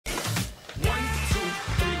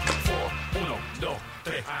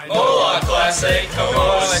I say,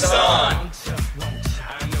 como están?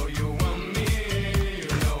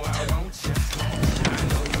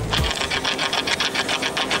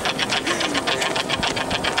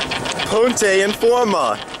 Ponte in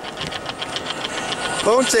forma.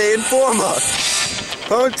 Ponte in forma.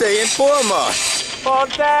 Ponte in forma.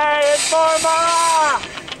 Ponte in forma.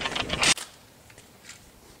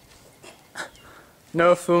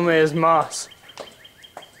 No fume is mas.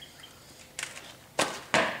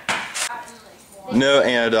 No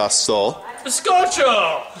anadostol.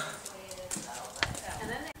 Bizcocho!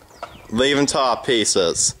 Leaving top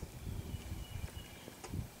pieces.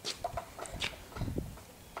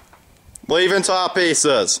 Leaving top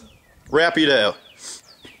pieces. Rapido.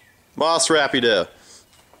 Mas rapido.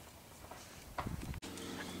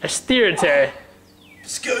 Estirate.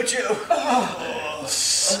 Bizcocho!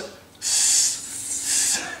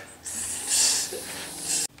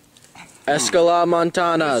 Escala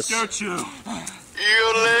Montanas. Bizcocho!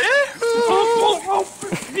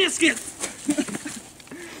 Biscuits.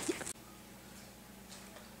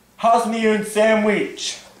 How's me un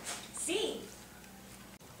sandwich? Sí.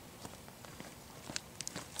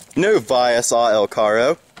 No vias a el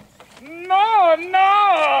carro. No,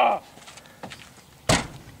 no.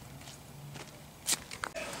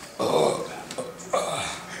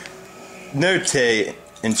 No te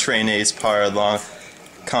entrenes para la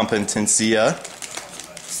competencia.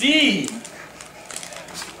 Sí!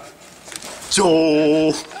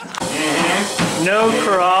 Joel. No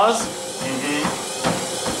cross.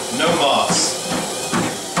 No mas.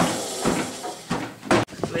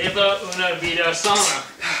 Lleva una vida sana.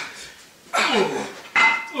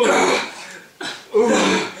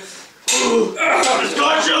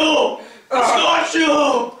 Bizcocho!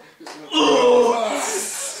 Bizcocho!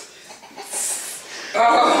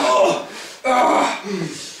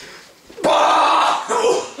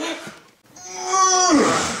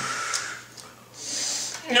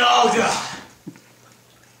 No, God.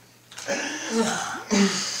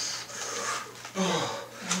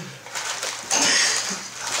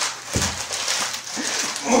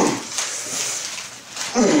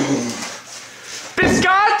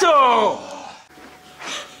 Biscotto.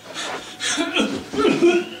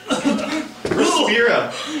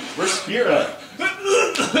 Respira. Respira.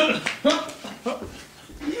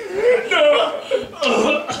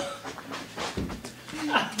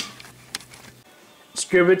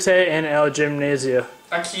 Scribite in el gimnasio.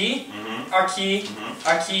 Aqui, aqui,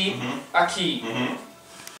 aqui, aqui.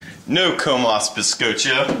 No comas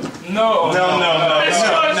bizcocho. No, No, no, no,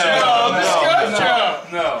 Bizcocho!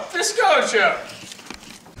 Bizcocho! No. Bizcocho!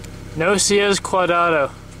 No seas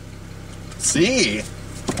cuadrado. Si.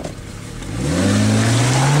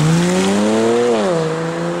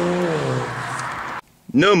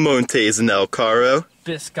 No montes en el carro.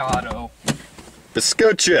 Biscotto.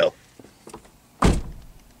 Bizcocho.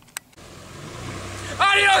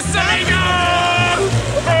 Adios, amigos!